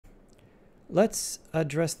let's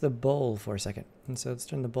address the bowl for a second. And so let's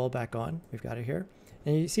turn the bowl back on. We've got it here.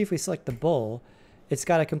 And you see if we select the bowl, it's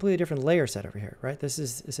got a completely different layer set over here, right? This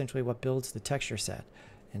is essentially what builds the texture set.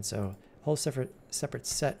 And so a whole separate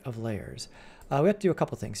set of layers. We have to do a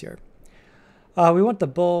couple things here. We want the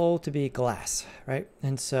bowl to be glass, right?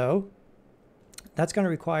 And so that's going to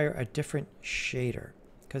require a different shader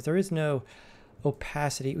because there is no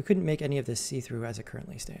opacity. We couldn't make any of this see-through as it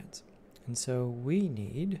currently stands. And so we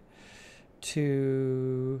need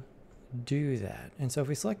to do that. And so if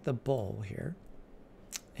we select the bowl here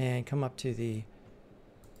and come up to the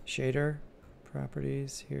shader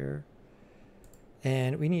properties here,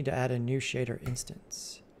 and we need to add a new shader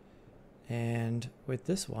instance. And with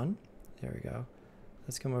this one, there we go.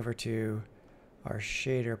 Let's come over to our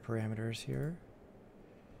shader parameters here.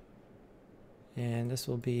 And this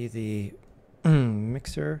will be the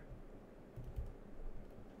mixer.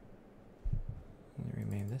 Let me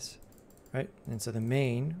rename this, right? And so the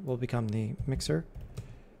main will become the mixer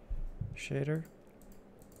shader.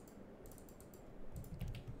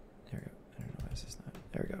 There we go. I don't know why this is not.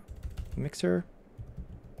 There we go. Mixer.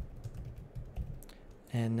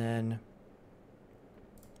 And then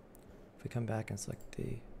if we come back and select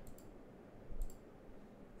the,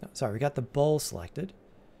 no, sorry, we got the bowl selected.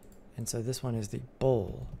 And so this one is the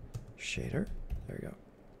bowl shader. There we go.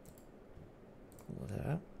 Pull that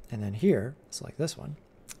out. And then here, select this one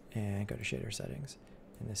and go to shader settings.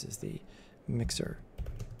 And this is the mixer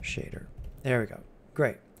shader. There we go.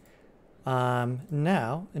 Great.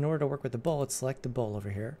 Now, in order to work with the bowl, let's select the bowl over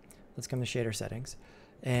here. Let's come to shader settings.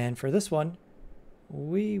 And for this one,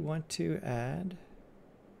 we want to add,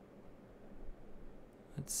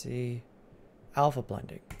 let's see, alpha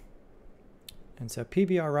blending. And so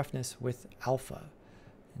PBR roughness with alpha.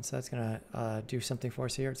 And so that's going to do something for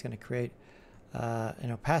us here. It's going to create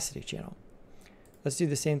an opacity channel. Let's do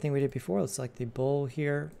the same thing we did before. Let's select the bowl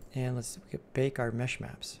here and let's bake our mesh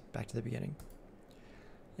maps back to the beginning.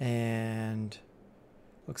 And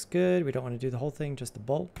looks good. We don't want to do the whole thing, just the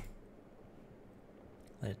bowl.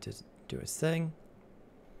 Let it just do its thing.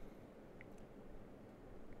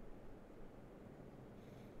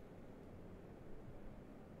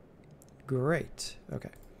 Great. Okay.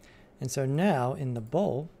 And so now in the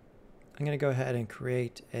bowl, I'm going to go ahead and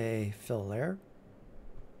create a fill layer.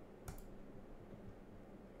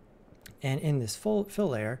 And in this fill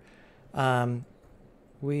layer, if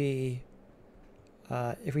we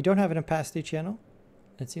don't have an opacity channel,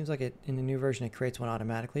 it seems like it in the new version it creates one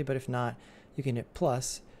automatically, but if not, you can hit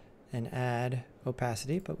plus and add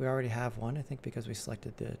opacity, but we already have one, I think, because we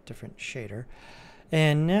selected the different shader.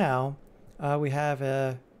 And now we have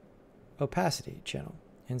a opacity channel.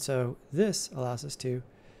 And so this allows us to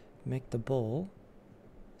make the bowl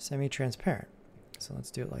semi-transparent. So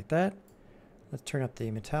let's do it like that. Let's turn up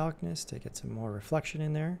the metallicness to get some more reflection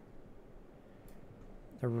in there.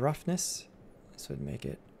 The roughness, this would make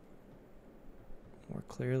it more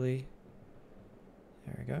clearly.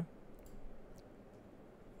 There we go.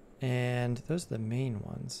 And those are the main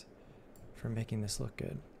ones for making this look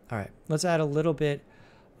good. All right, let's add a little bit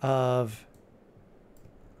of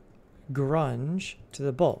grunge to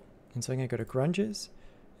the bowl. And so I'm going to go to grunges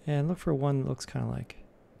and look for one that looks kind of like,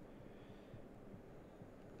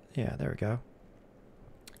 yeah, there we go.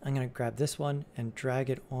 I'm going to grab this one and drag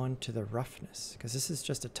it onto the roughness because this is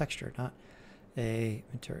just a texture, not a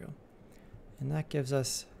material. And that gives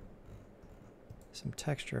us some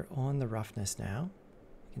texture on the roughness now.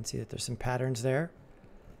 You can see that there's some patterns there.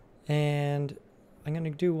 And I'm going to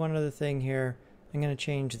do one other thing here. I'm going to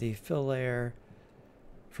change the fill layer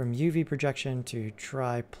from UV projection to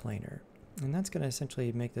triplanar. And that's going to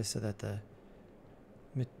essentially make this so that the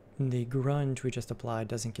grunge we just applied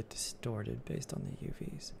doesn't get distorted based on the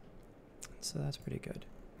UVs. So that's pretty good.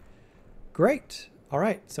 Great. All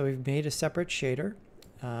right. So we've made a separate shader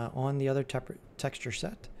on the other texture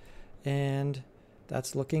set. And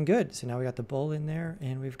that's looking good. So now we got the bowl in there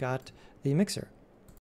and we've got the mixer.